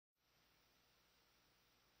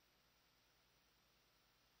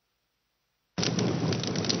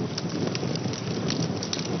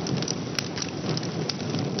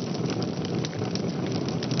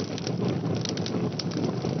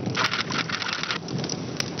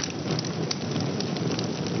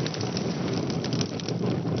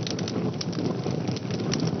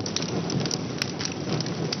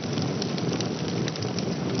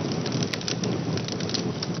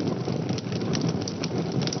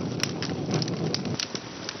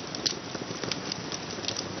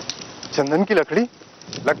चंदन की लकड़ी?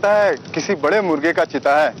 लगता है किसी बड़े मुर्गे का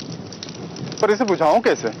चिता है, पर इसे बुझाऊं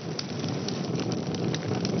कैसे?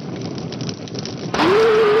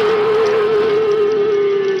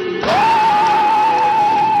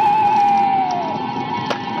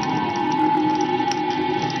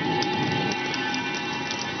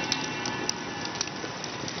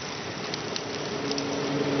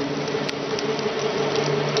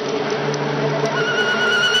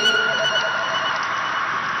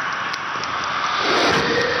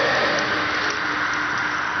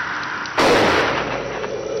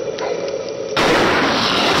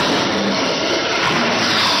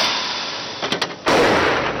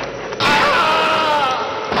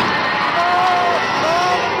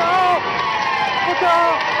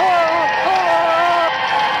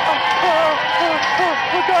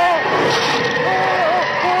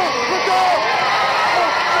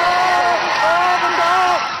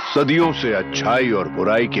 सदियों से अच्छाई और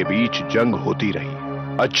बुराई के बीच जंग होती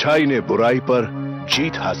रही। अच्छाई ने बुराई पर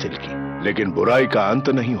जीत हासिल की, लेकिन बुराई का अंत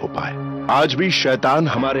नहीं हो पाए। आज भी शैतान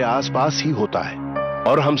हमारे आसपास ही होता है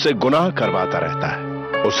और हमसे गुनाह करवाता रहता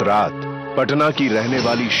है। उस रात पटना की रहने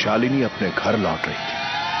वाली शालिनी अपने घर लौट रही थी।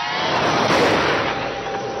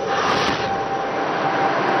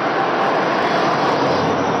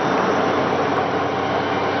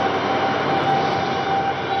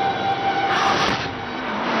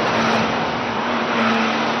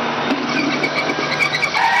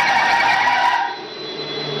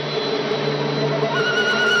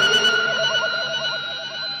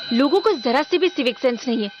 लोगों को जरा से भी सिविक सेंस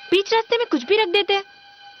नहीं है, बीच रास्ते में कुछ भी रख देते हैं।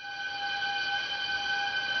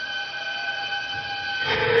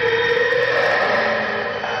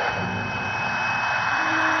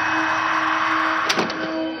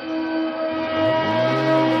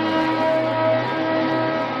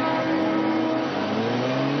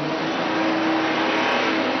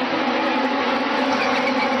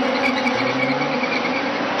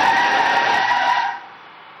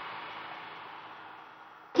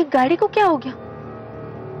 गाड़ी को क्या हो गया?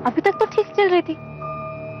 अभी तक तो ठीक चल रही थी,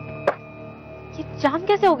 ये जाम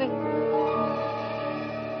कैसे हो गई?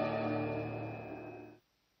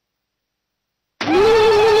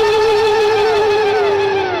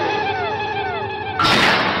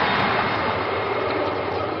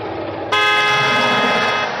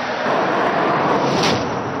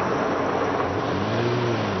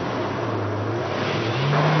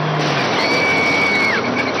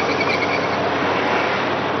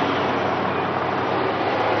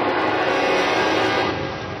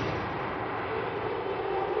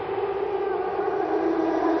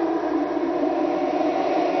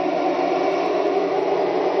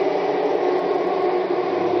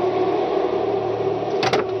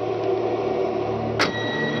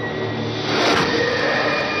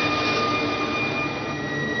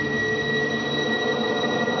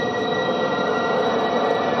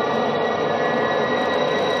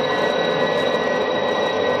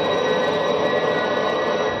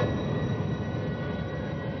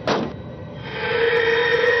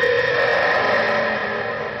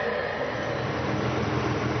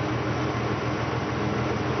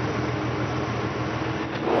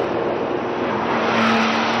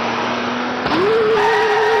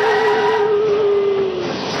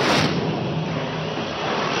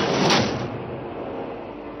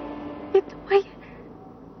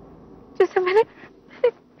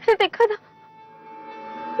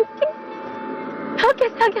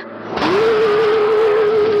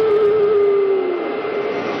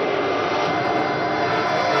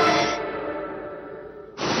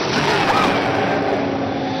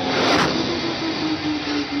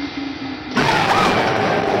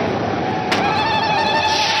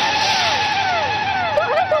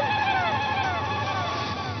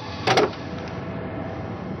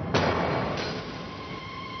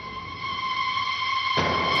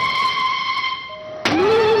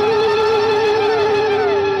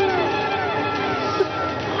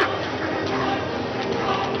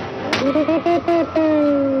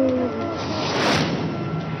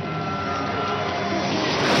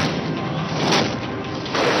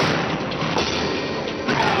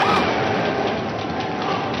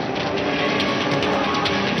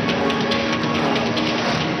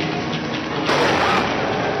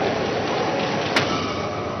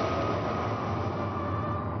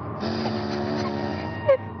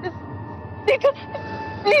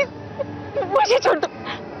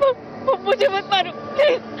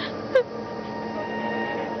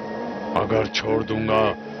 छोड़ दूंगा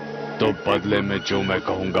तो बदले में जो मैं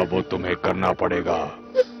कहूंगा वो तुम्हें करना पड़ेगा।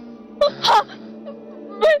 हाँ,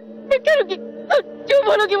 मैं करूंगी, जो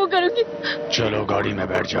बोलोगे वो करूंगी। चलो गाड़ी में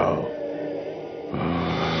बैठ जाओ।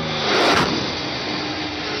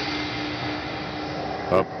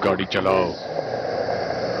 अब गाड़ी चलाओ।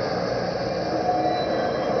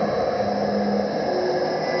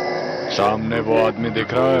 सामने वो आदमी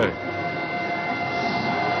दिख रहा है,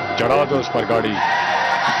 चढ़ा दो उस पर गाड़ी।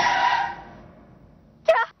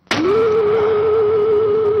 क्या?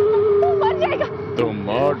 मर जाएगा। तुम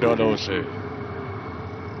मार डालो उसे।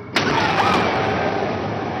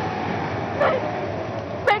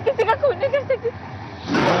 मैं किसी का खून नहीं कर सकती।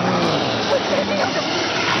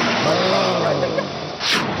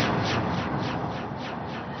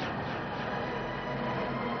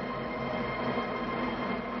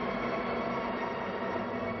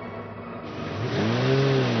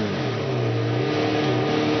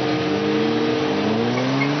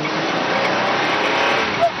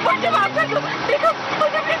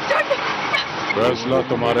 फैसला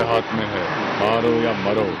तुम्हारे हाथ में है, मारो या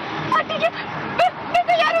मरो। ठीक है, मैं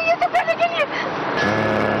तैयार हूँ ये सब करने के लिए।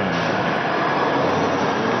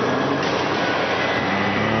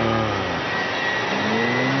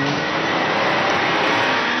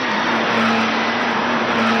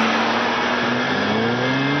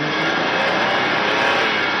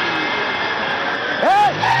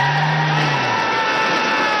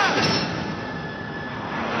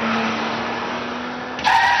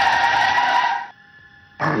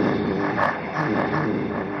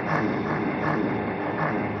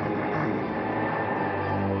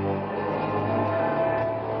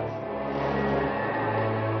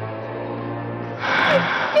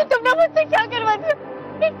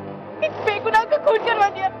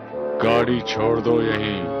 गाड़ी छोड़ दो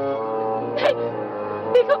यहीं।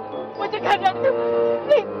 देखो, मुझे घर जाने दो।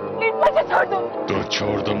 नहीं, मुझे छोड़ दो। तो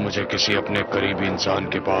छोड़ दो मुझे किसी अपने करीबी इंसान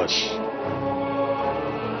के पास,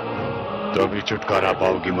 तभी छुटकारा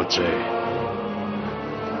पाओगी मुझसे।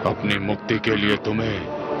 अपनी मुक्ति के लिए तुम्हें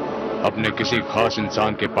अपने किसी खास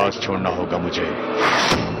इंसान के पास छोड़ना होगा मुझे।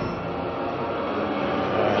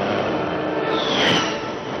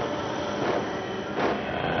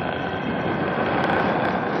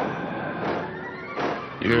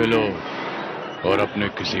 ये लो और अपने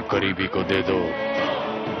किसी करीबी को दे दो।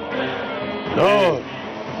 लो।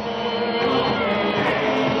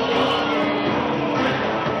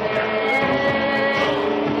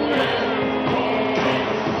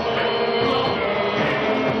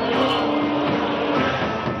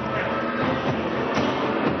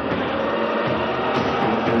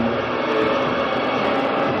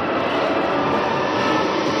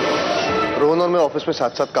 रोहन और मैं ऑफिस में साथ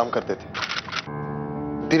साथ काम करते थे।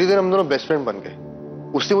 धीरे धीरे हम दोनों बेस्ट फ्रेंड बन गए।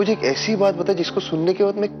 उसने मुझे एक ऐसी बात बताई जिसको सुनने के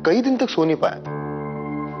बाद मैं कई दिन तक सो नहीं पाया था।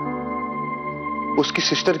 उसकी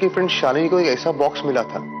सिस्टर की फ्रेंड शालिनी को एक ऐसा बॉक्स मिला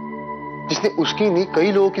था जिसने उसकी नहीं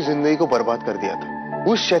कई लोगों की जिंदगी को बर्बाद कर दिया था।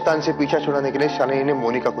 उस शैतान से पीछा छुड़ाने के लिए शालिनी ने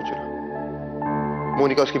मोनिका को चुना।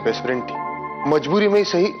 मोनिका उसकी बेस्ट फ्रेंड थी, मजबूरी में ही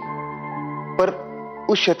सही, पर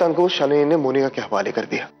उस शैतान को शालिनी ने मोनिका के हवाले कर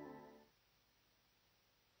दिया।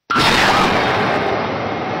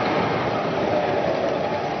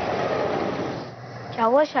 क्या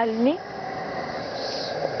हुआ शालिनी?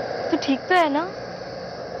 तू ठीक तो है ना?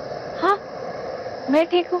 हाँ, मैं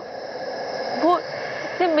ठीक हूँ। वो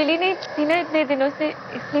इससे मिली नहीं थी ना इतने दिनों से,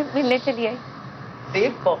 इसलिए मिलने चली आई।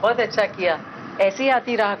 देव, बहुत अच्छा किया। ऐसे ही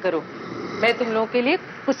आती रहा करो। मैं तुम लोगों के लिए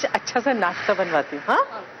कुछ अच्छा सा नाश्ता बनवाती हूँ। हाँ?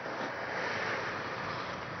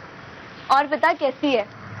 और बता कैसी है?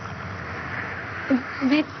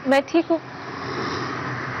 मैं ठीक हूँ।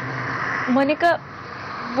 मोनिका,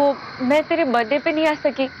 वो मैं तेरे बर्थडे पे नहीं आ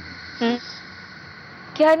सकी।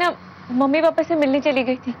 क्या है ना, मम्मी पापा से मिलने चली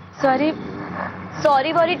गई थी।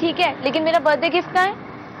 सॉरी वॉरी ठीक है, लेकिन मेरा बर्थडे गिफ्ट कहाँ है?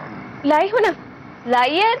 लाई हूँ ना।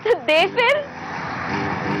 लाई है तो दे फिर।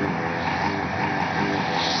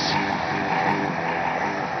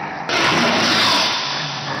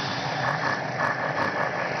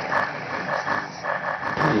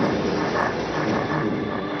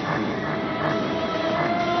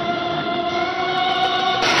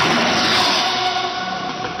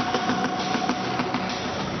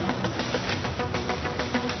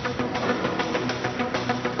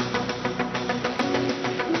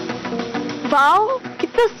 वाओ,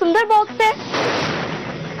 कितना सुंदर बॉक्स है।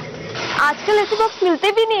 आजकल ऐसे बॉक्स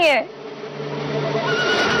मिलते भी नहीं है।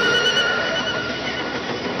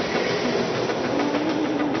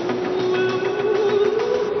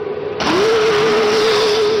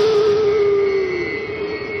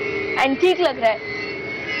 एंटीक लग रहा है।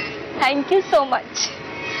 Thank you so much.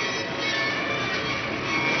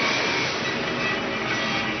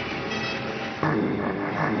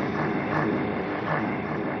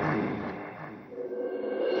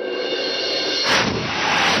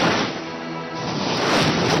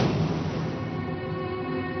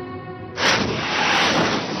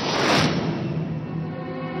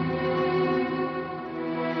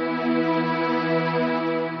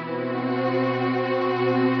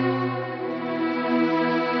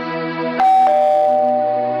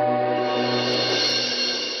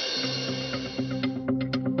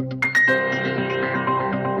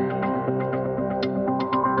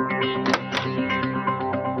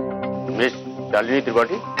 Shalini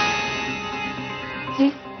Tripathi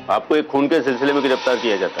ji. आपको एक खून के सिलसिले में गिरफ्तार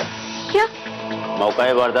किया जाता है। क्या?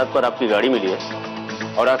 मौका वारदात पर आपकी गाड़ी मिली है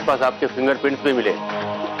और आसपास आपके फिंगरप्रिंट्स भी मिले।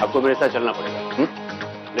 आपको मेरे साथ चलना पड़ेगा।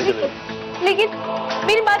 लेकिन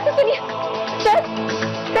मेरी बात तो सुनिए सर,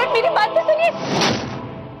 मेरी बात तो सुनिए।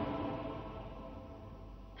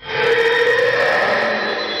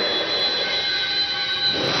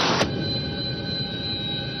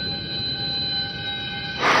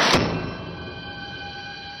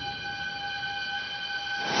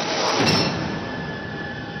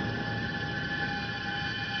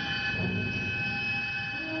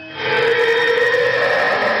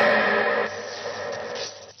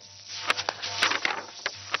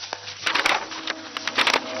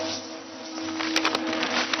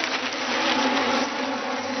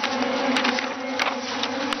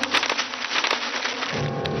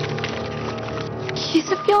 ये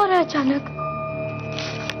सब क्या हो रहा है अचानक?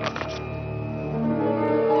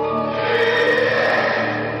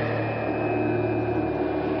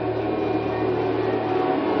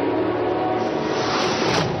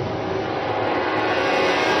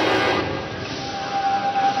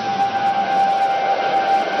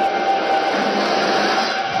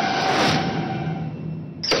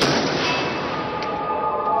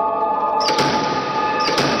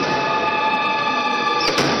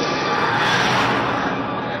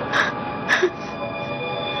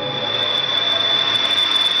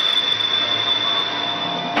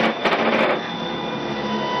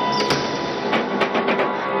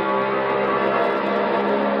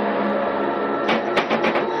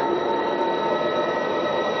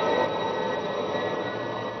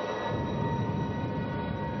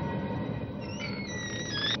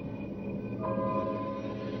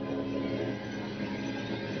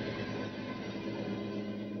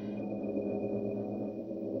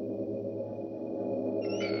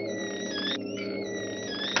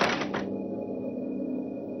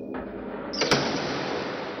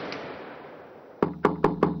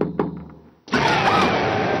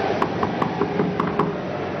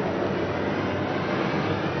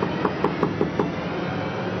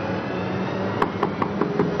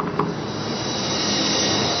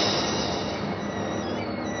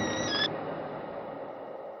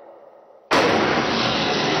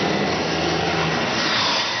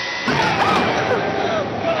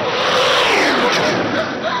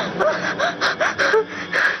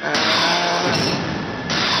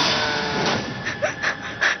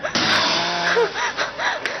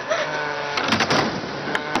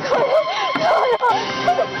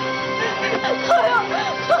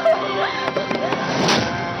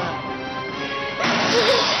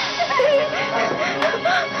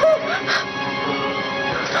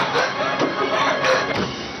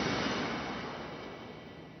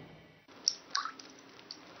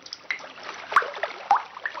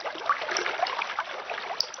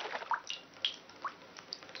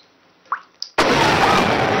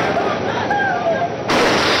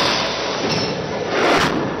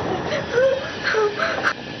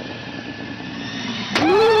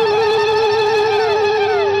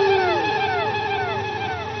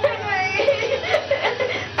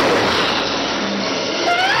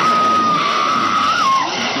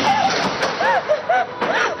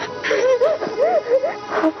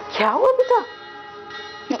 क्या हुआ बेटा?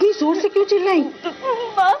 इतनी जोर से क्यों चिल्लाई?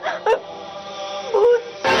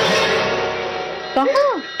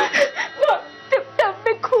 कहाँ? टप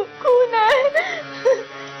में खून है।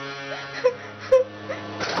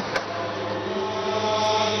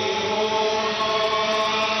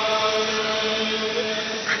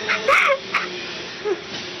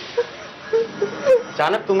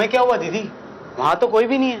 अचानक तुम्हें क्या हुआ दीदी? वहाँ तो कोई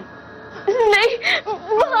भी नहीं है। नहीं,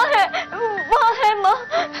 वहाँ है माँ।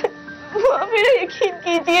 माँ मेरा यकीन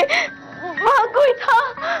कीजिए, वहाँ कोई था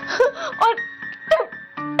और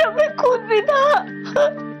टब में खून भी था।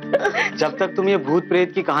 जब तक तुम ये भूत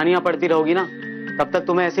प्रेत की कहानियां पढ़ती रहोगी ना, तब तक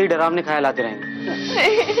तुम्हें ऐसे ही डरावने ख्याल आते रहेंगे।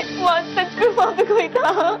 नहीं, माँ सच में वहाँ पे कोई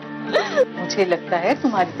था। मुझे लगता है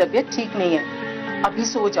तुम्हारी तबीयत ठीक नहीं है। अभी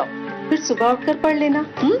सो जाओ, फिर सुबह उठकर पढ़ लेना।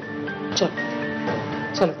 चलो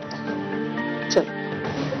चलो चलो,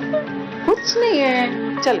 कुछ नहीं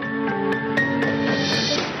है, चलो।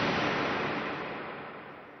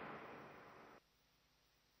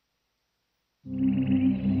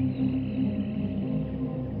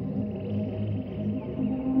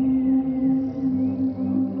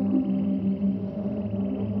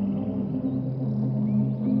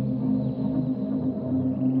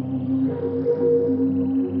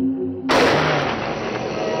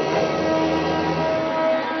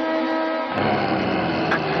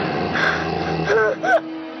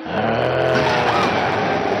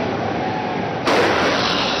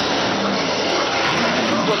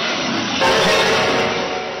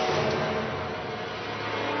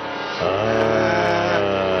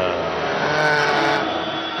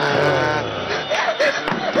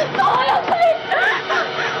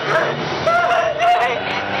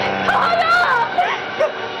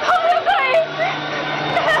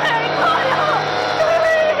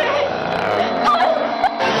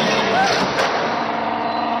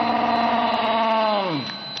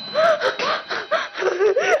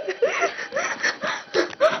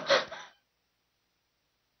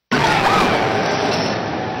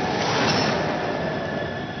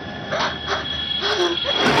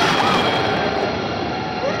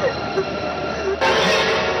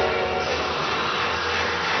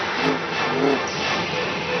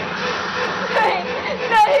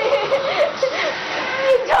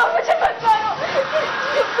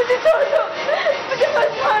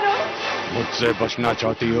 मुझसे बचना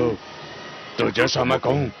चाहती हो तो जैसा मैं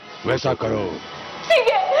कहूं वैसा करो। ठीक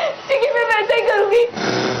है, मैं वैसा ही करूंगी।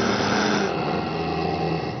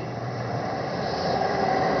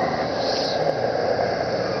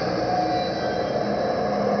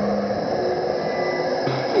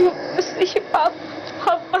 मुझसे ये पाप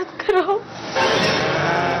मत करो।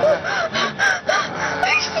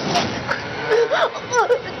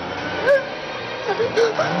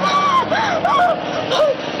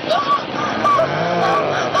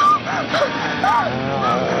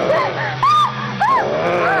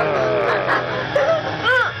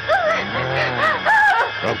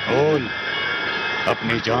 अब बोल,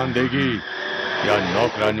 अपनी जान देगी या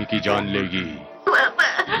नौकरानी की जान लेगी?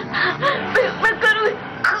 मैं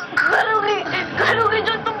करूंगी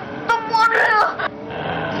जो तुम बोल रहे हो।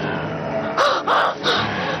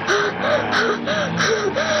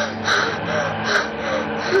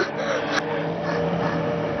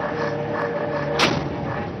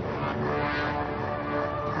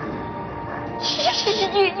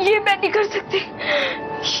 ये मैं नहीं कर सकती,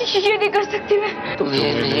 ये नहीं कर सकती मैं।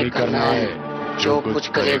 तुम्हें नहीं करना है, जो कुछ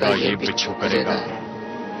करेगा ये बिच्छू करेगा।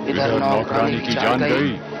 इधर नौकरानी की जान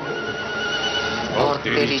गई और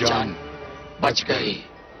तेरी जान बच गई।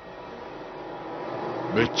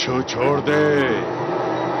 बिच्छू छोड़ दे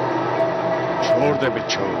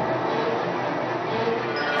बिच्छू।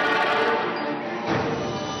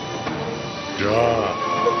 जा।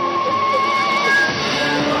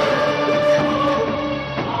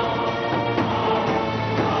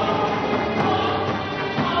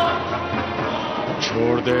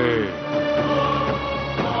 छोड़ दे।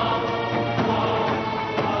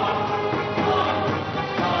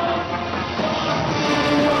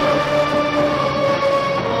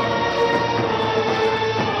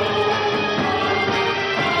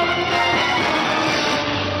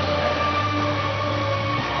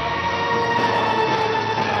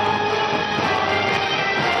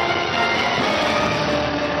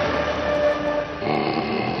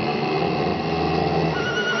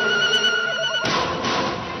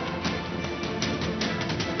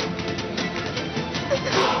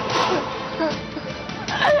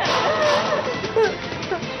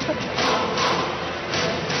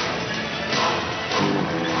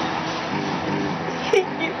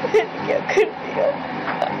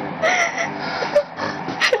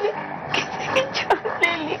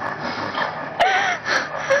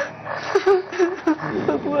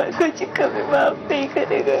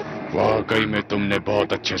 वाकई में तुमने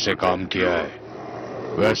बहुत अच्छे से काम किया है।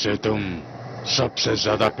 वैसे तुम सबसे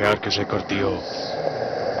ज्यादा प्यार किसे करती हो?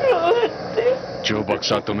 जो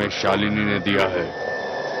बक्सा तुम्हें शालिनी ने दिया है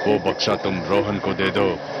वो बक्सा तुम रोहन को दे दो।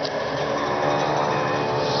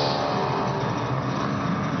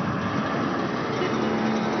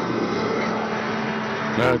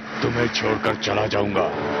 मैं तुम्हें छोड़कर चला जाऊंगा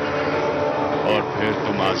और फिर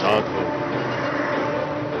तुम आजाद हो।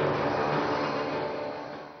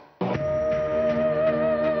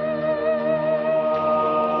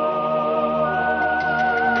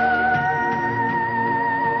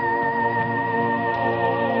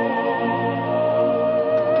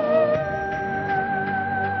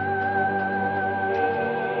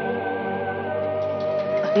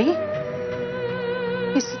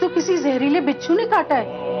 इसे तो किसी जहरीले बिच्छू ने काटा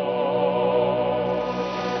है।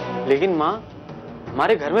 लेकिन माँ,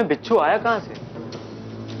 हमारे घर में बिच्छू आया कहाँ से?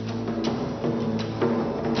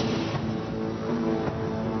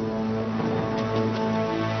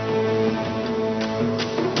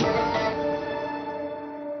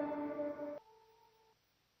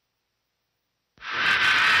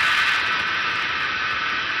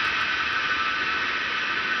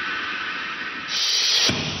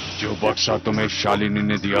 जो बक्सा तुम्हें शालिनी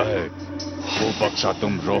ने दिया है वो बक्सा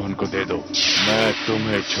तुम रोहन को दे दो। मैं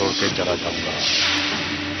तुम्हें छोड़ के चला जाऊंगा।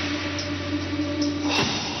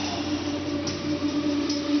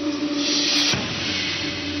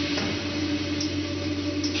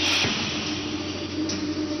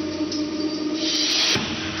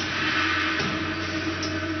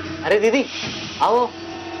 अरे दीदी आओ।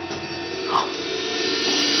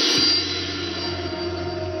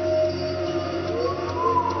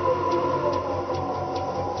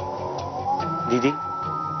 दीदी,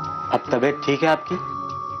 अब तबीयत ठीक है आपकी?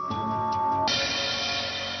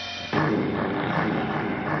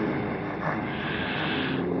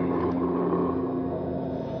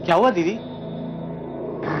 क्या हुआ दीदी?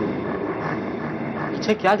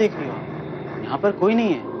 पीछे क्या देख रही हो आप? यहाँ पर कोई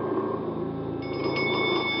नहीं है।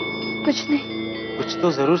 कुछ नहीं। कुछ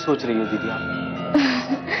तो जरूर सोच रही हो दीदी आप।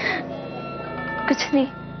 कुछ नहीं,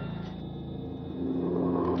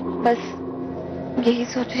 बस यही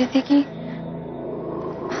सोच रही थी कि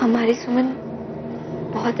हमारी सुमन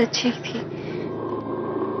बहुत अच्छी थी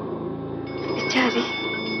बेचारी।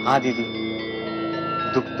 हाँ दीदी,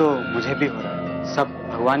 दुख तो मुझे भी हो रहा है। सब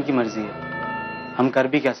भगवान की मर्जी है, हम कर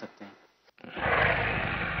भी क्या सकते हैं।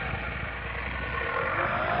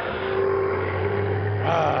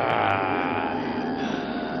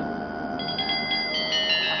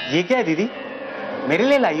 ये क्या है दीदी, मेरे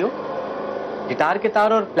लिए लाई हो? गिटार के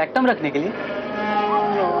तार और प्लेक्टम रखने के लिए?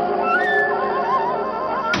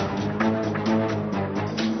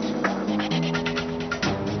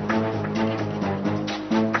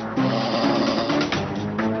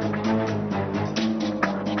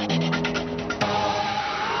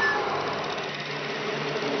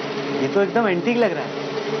 ये तो एकदम एंटीक लग रहा है।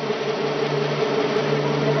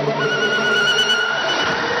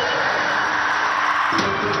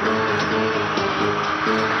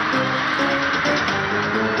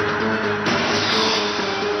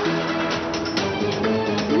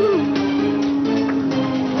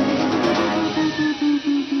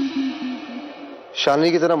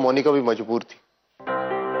 शालिनी की तरह मोनिका भी मजबूर थी।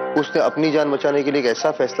 उसने अपनी जान बचाने के लिए एक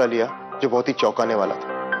ऐसा फैसला लिया जो बहुत ही चौंकाने वाला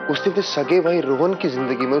था। उसने अपने सगे भाई रोहन की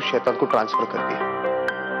जिंदगी में उस शैतान को ट्रांसफर कर दिया।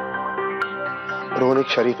 रोहन एक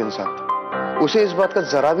शरीफ इंसान था, उसे इस बात का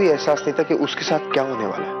जरा भी एहसास नहीं था कि उसके साथ क्या होने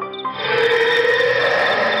वाला है।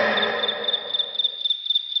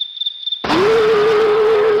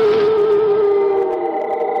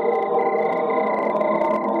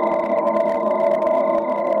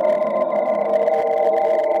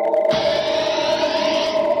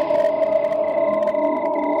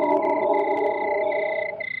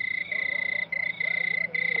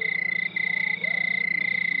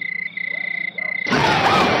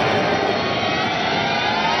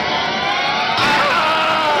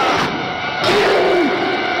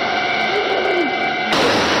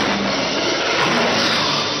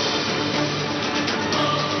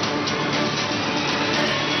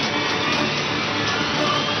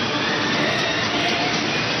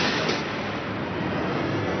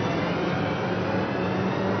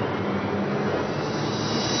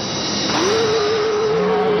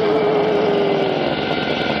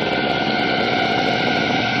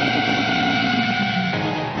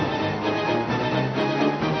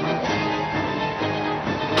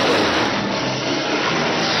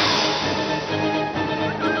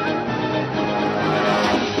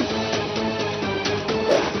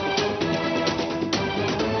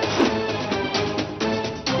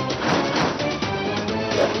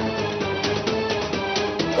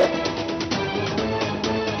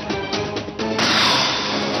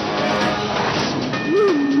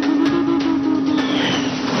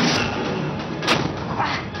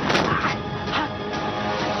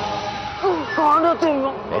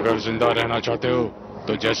 अगर जिंदा रहना चाहते हो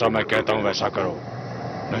तो जैसा मैं कहता हूँ वैसा करो,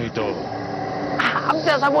 नहीं तो आप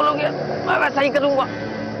जैसा बोलोगे मैं वैसा ही करूंगा।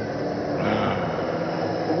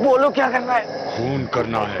 बोलो क्या करना है? खून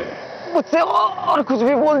करना है। मुझसे और कुछ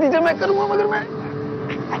भी बोल दीजिए, मैं करूंगा, मगर मैं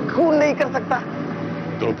खून नहीं कर सकता।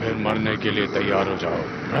 तो फिर मरने के लिए तैयार हो जाओ।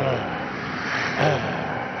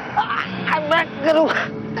 मैं करूंगा,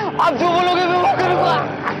 आप जो बोलोगे मैं वो करूंगा,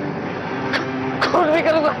 खून भी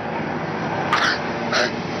करूंगा।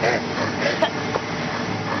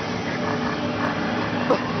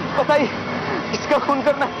 बताइए किसका खून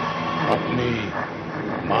करना है? अपनी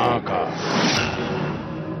माँ का।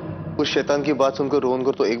 उस शैतान की बात सुनकर रोहन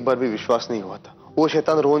को तो एक बार भी विश्वास नहीं हुआ था। वो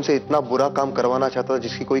शैतान रोहन से इतना बुरा काम करवाना चाहता था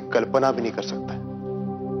जिसकी कोई कल्पना भी नहीं कर सकता।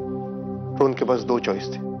 रोहन के पास दो चॉइस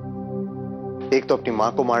थे, एक तो अपनी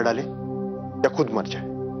मां को मार डाले या खुद मर जाए।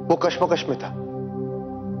 वो कश्मकश में था,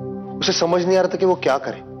 उसे समझ नहीं आ रहा था कि वो क्या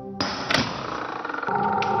करे।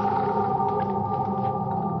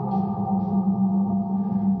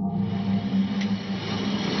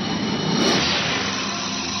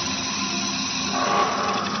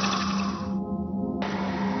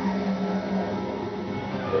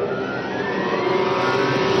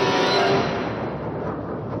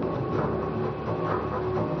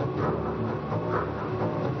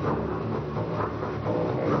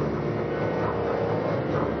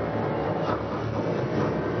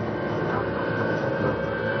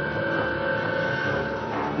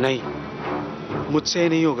 नहीं, मुझसे ये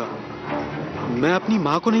नहीं होगा। मैं अपनी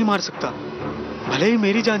माँ को नहीं मार सकता, भले ही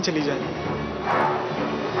मेरी जान चली जाए।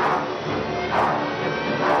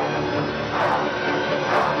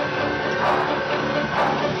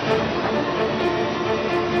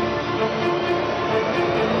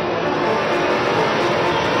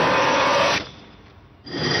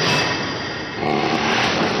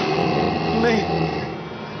 नहीं,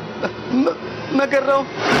 मैं कर रहा हूं।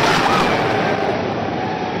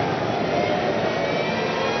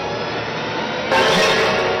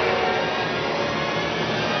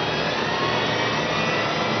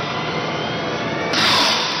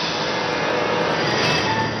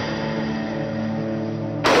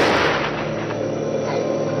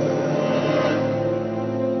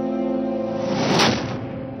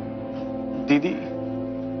 दीदी।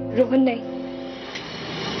 रोहन नहीं।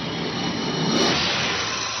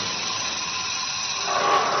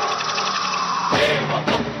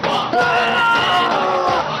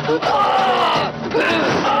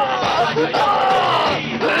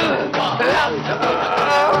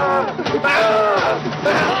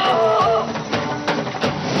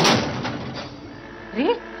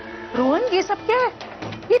 अरे रोहन, ये सब क्या है?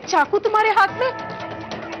 ये चाकू तुम्हारे हाथ में,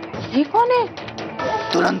 ये कौन है?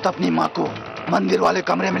 तुरंत अपनी माँ को मंदिर वाले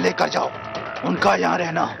कमरे में लेकर जाओ। उनका यहाँ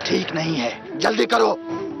रहना ठीक नहीं है, जल्दी करो।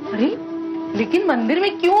 अरे लेकिन मंदिर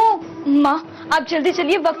में क्यों? माँ आप जल्दी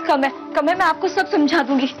चलिए, वक्त कम है। मैं आपको सब समझा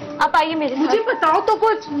दूंगी। आप आइए मेरे साथ। मुझे बताओ तो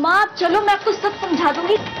कुछ। माँ आप चलो, मैं आपको सब समझा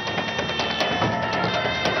दूंगी।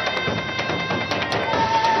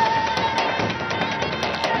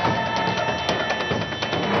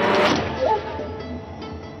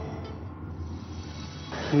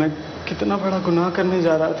 मैं कितना बड़ा गुनाह करने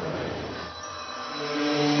जा रहा था।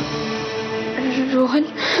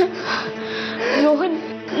 रोहन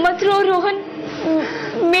मत रो रोहन,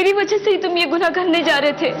 मेरी वजह से ही तुम ये गुनाह करने जा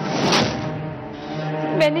रहे थे।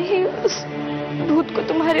 मैंने ही उस भूत को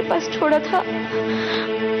तुम्हारे पास छोड़ा था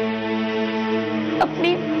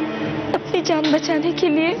अपनी जान बचाने के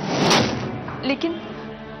लिए।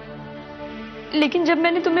 लेकिन जब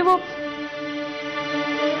मैंने तुम्हें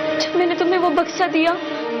वो बक्सा दिया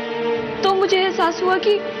तो मुझे एहसास हुआ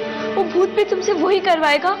कि वो भूत भी तुमसे वही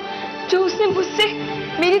करवाएगा जो उसने मुझसे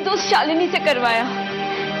मेरी दोस्त शालिनी से करवाया।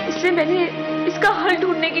 इसलिए मैंने इसका हल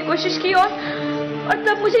ढूंढने की कोशिश की और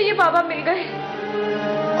तब मुझे ये बाबा मिल गए।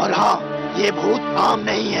 और हाँ, ये भूत आम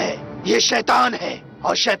नहीं है, ये शैतान है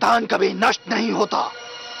और शैतान कभी नष्ट नहीं होता।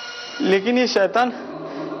 लेकिन ये शैतान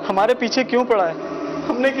हमारे पीछे क्यों पड़ा है?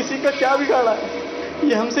 हमने किसी का क्या बिगाड़ा है?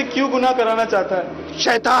 ये हमसे क्यों गुनाह कराना चाहता है?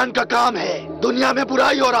 शैतान का काम है दुनिया में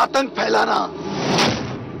बुराई और आतंक फैलाना।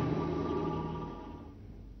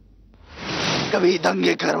 कभी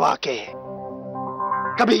दंगे करवा के,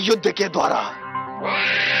 कभी युद्ध के द्वारा,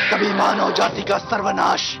 कभी मानव जाति का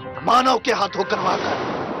सर्वनाश मानव के हाथों करवाकर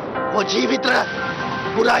वो जीवित रह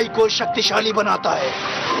बुराई को शक्तिशाली बनाता है।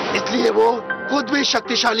 इसलिए वो खुद भी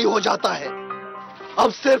शक्तिशाली हो जाता है।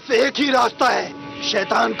 अब सिर्फ एक ही रास्ता है,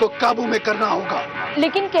 शैतान को काबू में करना होगा।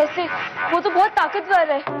 लेकिन कैसे? वो तो बहुत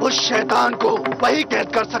ताकतवर है। उस शैतान को वही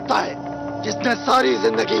कैद कर सकता है जिसने सारी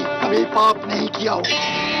जिंदगी कभी पाप नहीं किया हो।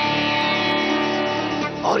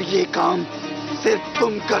 और ये काम सिर्फ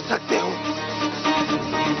तुम कर सकते हो।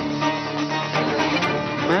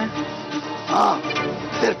 मैं? हाँ,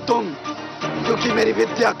 सिर्फ तुम, क्योंकि मेरी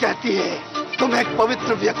विद्या कहती है तुम एक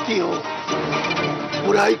पवित्र व्यक्ति हो।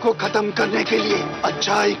 बुराई को खत्म करने के लिए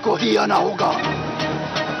अच्छाई को ही आना होगा।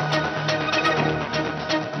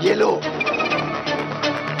 ये लो।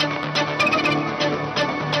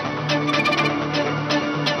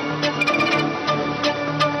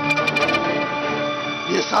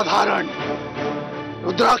 ये साधारण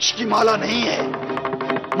रुद्राक्ष की माला नहीं है,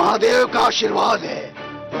 महादेव का आशीर्वाद है।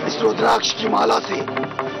 इस रुद्राक्ष की माला से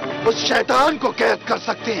उस शैतान को कैद कर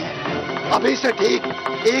सकते हैं। अभी से ठीक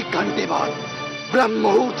 1 घंटे बाद ब्रह्म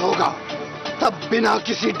मुहूर्त होगा। तब बिना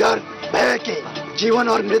किसी डर भय के, जीवन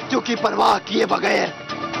और मृत्यु की परवाह किए बगैर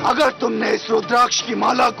अगर तुमने इस रुद्राक्ष की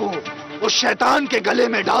माला को उस शैतान के गले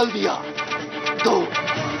में डाल दिया तो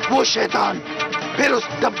वो शैतान फिर उस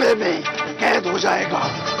डब्बे में कैद हो जाएगा।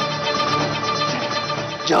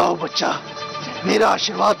 जाओ बच्चा, मेरा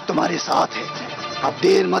आशीर्वाद तुम्हारे साथ है। अब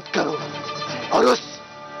देर मत करो और उस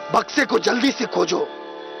बक्से को जल्दी से खोजो।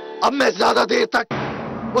 अब मैं ज्यादा देर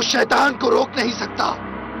तक उस शैतान को रोक नहीं सकता।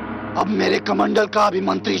 अब मेरे कमंडल का भी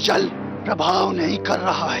मंत्री जल प्रभाव नहीं कर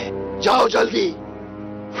रहा है। जाओ जल्दी।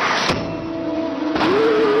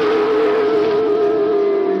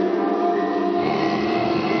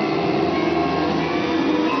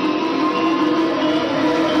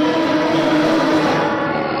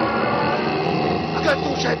 अगर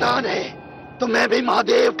तू शैतान है तो मैं भी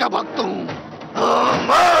महादेव का भक्त हूँ।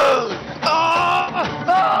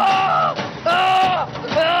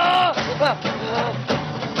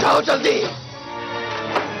 जाओ जल्दी।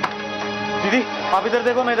 दीदी आप इधर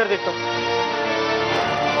देखो, मैं इधर देखता हूँ।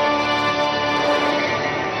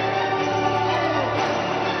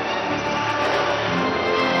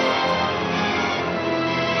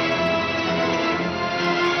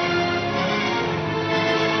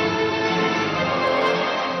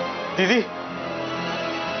 दीदी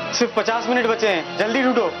सिर्फ 50 मिनट बचे हैं, जल्दी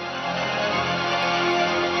ढूंढो।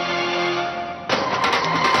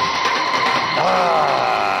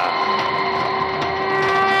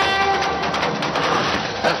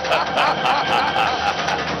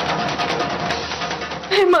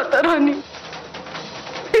 हे माता रानी,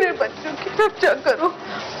 मेरे बच्चों की रक्षा करो।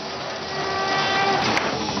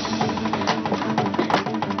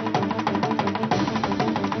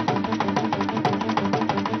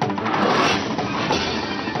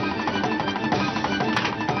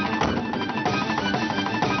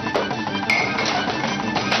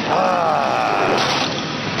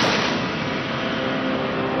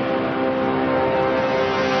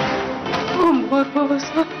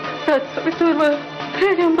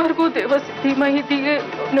 भर्गो देवस्य धीमहि धियो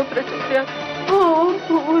यो न प्रचोदयात्। ओम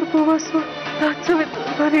भूर्भुवस्सुः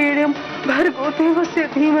तत्सवितुर्वरेण्यं भर्गो देवस्य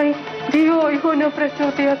धीमहि धियो यो न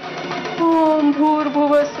प्रचोदयात्। ओम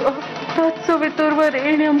भूर्भुवस्सुः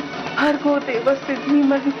तत्सवितुर्वरेण्यं भर्गो देवस्य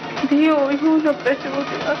धीमहि धियो यो न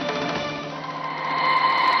प्रचोदयात्।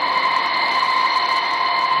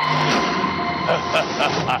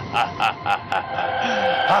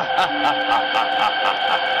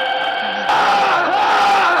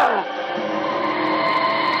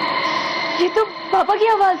 ये तो पापा की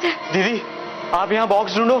आवाज है। दीदी आप यहाँ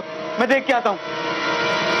बॉक्स ढूंढो, मैं देख के आता हूँ।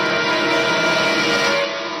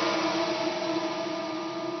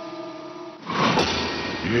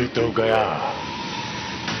 ये तो गया,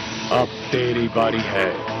 अब तेरी बारी है।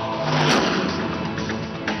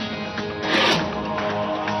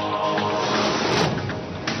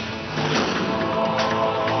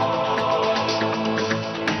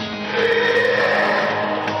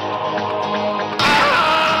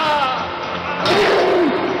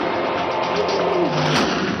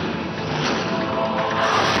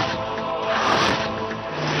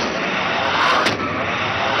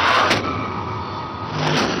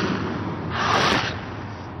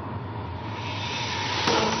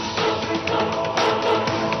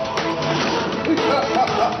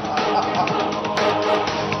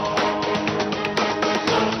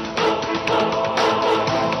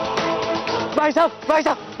 भाई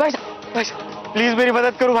साहब प्लीज मेरी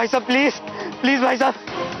मदद करो भाई साहब, प्लीज प्लीज भाई साहब।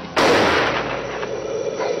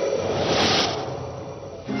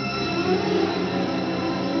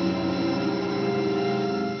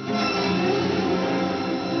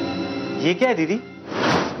 ये क्या है दीदी,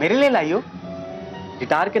 मेरे लिए लाई हो?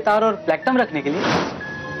 गिटार के तार और प्लेटम रखने के लिए?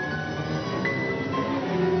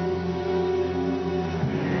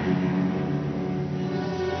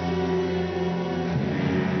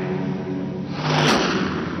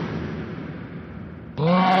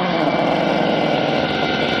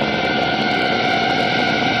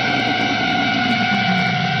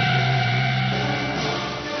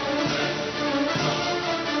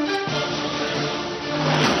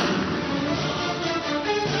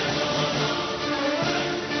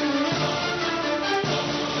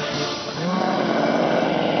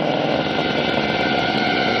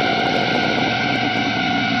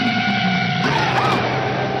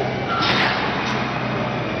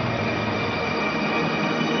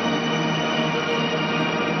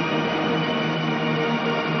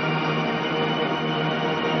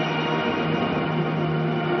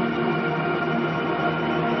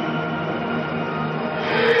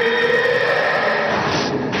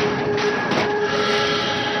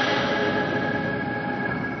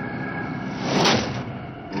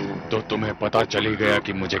 पता चली गया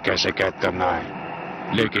कि मुझे कैसे कैद करना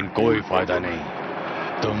है, लेकिन कोई फायदा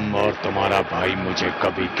नहीं। तुम और तुम्हारा भाई मुझे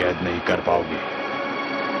कभी कैद नहीं कर पाओगे।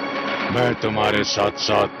 मैं तुम्हारे साथ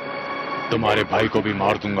साथ तुम्हारे भाई को भी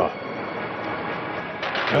मार दूंगा।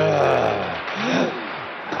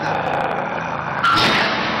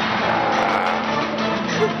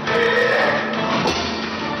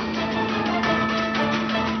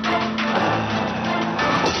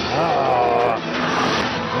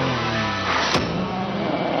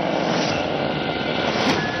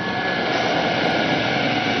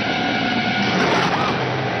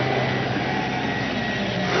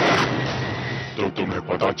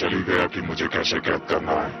 चली गया कि मुझे कैसे कैद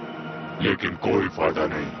करना है, लेकिन कोई फायदा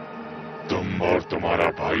नहीं। तुम और तुम्हारा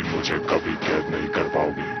भाई मुझे कभी कैद नहीं कर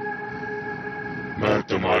पाओगे। मैं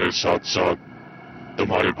तुम्हारे साथ साथ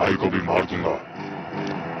तुम्हारे भाई को भी मार दूंगा।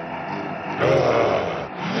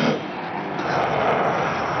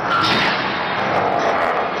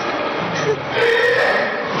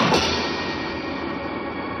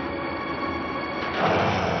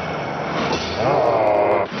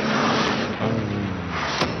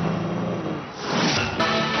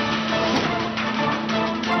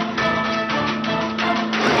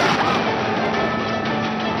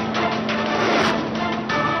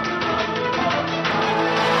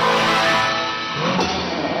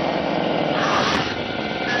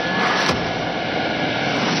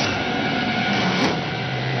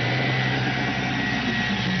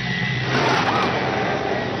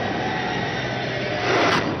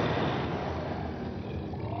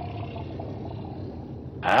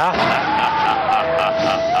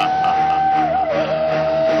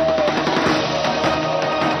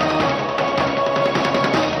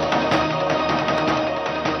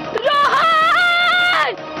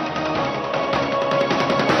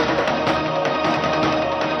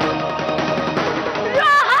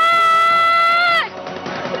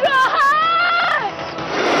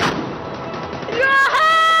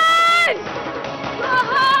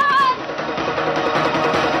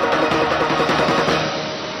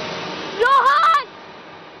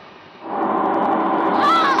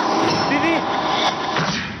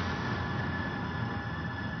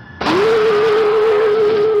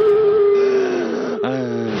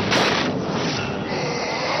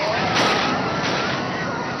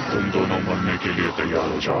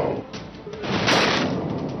 जाओ।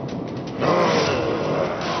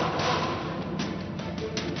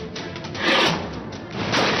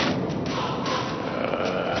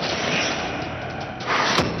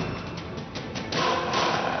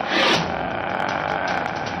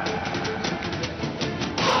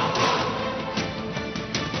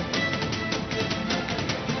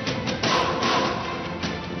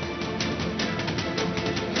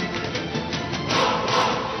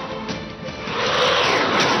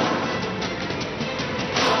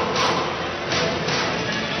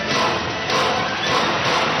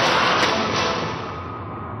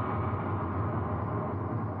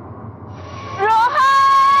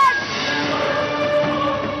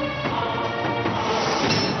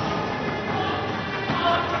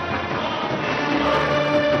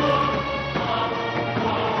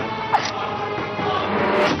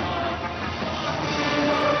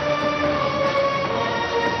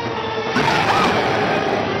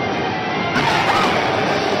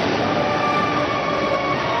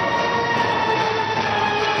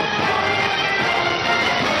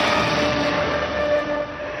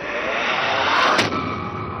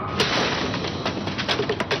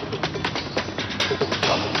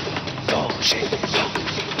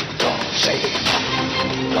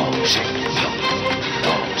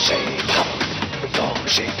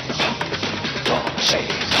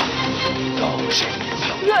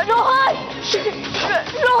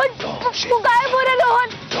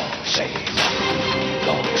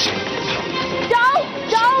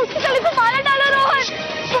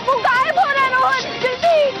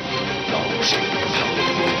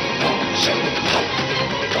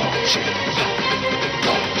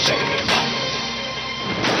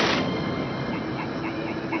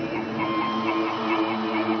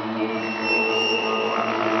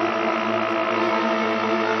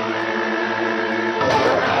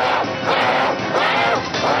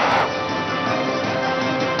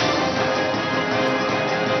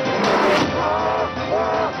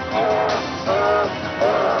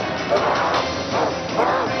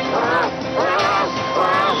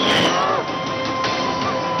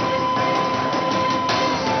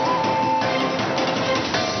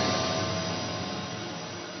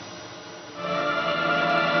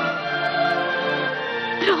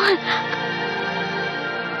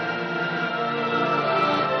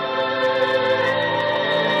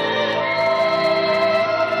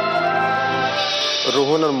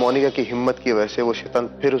 रोहन और मोनिका की हिम्मत की वजह से वो शैतान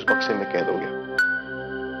फिर उस बक्से में कैद हो गया।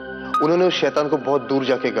 उन्होंने उस शैतान को बहुत दूर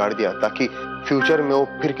जाके गाड़ दिया ताकि फ्यूचर में वो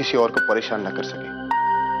फिर किसी और को परेशान ना कर सके।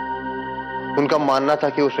 उनका मानना था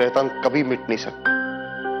कि वो शैतान कभी मिट नहीं सकता,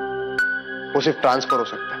 वो सिर्फ ट्रांसफर हो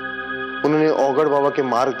सकता है। उन्होंने औगड़ बाबा के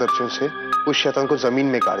मार्गदर्शन से उस शैतान को जमीन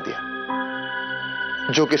में गाड़ दिया,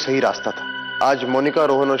 जो कि सही रास्ता था। आज मोनिका,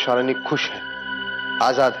 रोहन और शालिनी खुश हैं,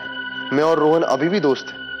 आजाद हैं। मैं और रोहन अभी भी दोस्त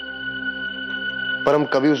हैं, पर हम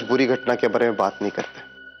कभी उस बुरी घटना के बारे में बात नहीं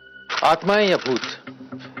करते। आत्माएं या भूत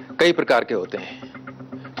कई प्रकार के होते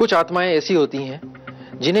हैं। कुछ आत्माएं ऐसी होती हैं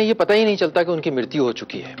जिन्हें यह पता ही नहीं चलता कि उनकी मृत्यु हो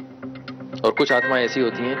चुकी है, और कुछ आत्माएं ऐसी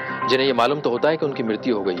होती हैं जिन्हें यह मालूम तो होता है कि उनकी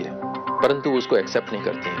मृत्यु हो गई है, परंतु वो उसको एक्सेप्ट नहीं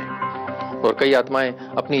करती हैं। और कई आत्माएं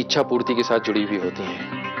अपनी इच्छा पूर्ति के साथ जुड़ी हुई होती हैं।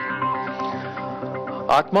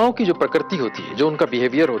 आत्माओं की जो प्रकृति होती है, जो उनका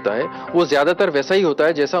बिहेवियर होता है, वो ज्यादातर वैसा ही होता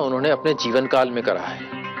है जैसा उन्होंने अपने जीवन काल में करा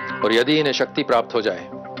है। और यदि इन्हें शक्ति प्राप्त हो जाए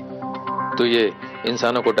तो ये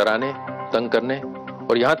इंसानों को डराने, तंग करने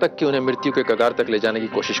और यहां तक कि उन्हें मृत्यु के कगार तक ले जाने की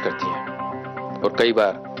कोशिश करती हैं। और कई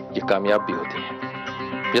बार ये कामयाब भी होती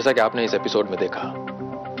हैं, जैसा कि आपने इस एपिसोड में देखा।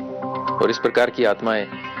 और इस प्रकार की आत्माएं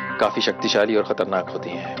काफी शक्तिशाली और खतरनाक होती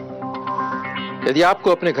हैं। यदि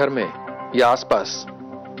आपको अपने घर में या आसपास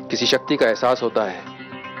किसी शक्ति का एहसास होता है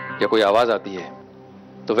या कोई आवाज आती है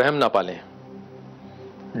तो वहम ना पालें।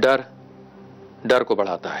 डर को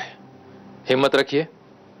बढ़ाता है। हिम्मत रखिए,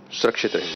 सुरक्षित रहिए।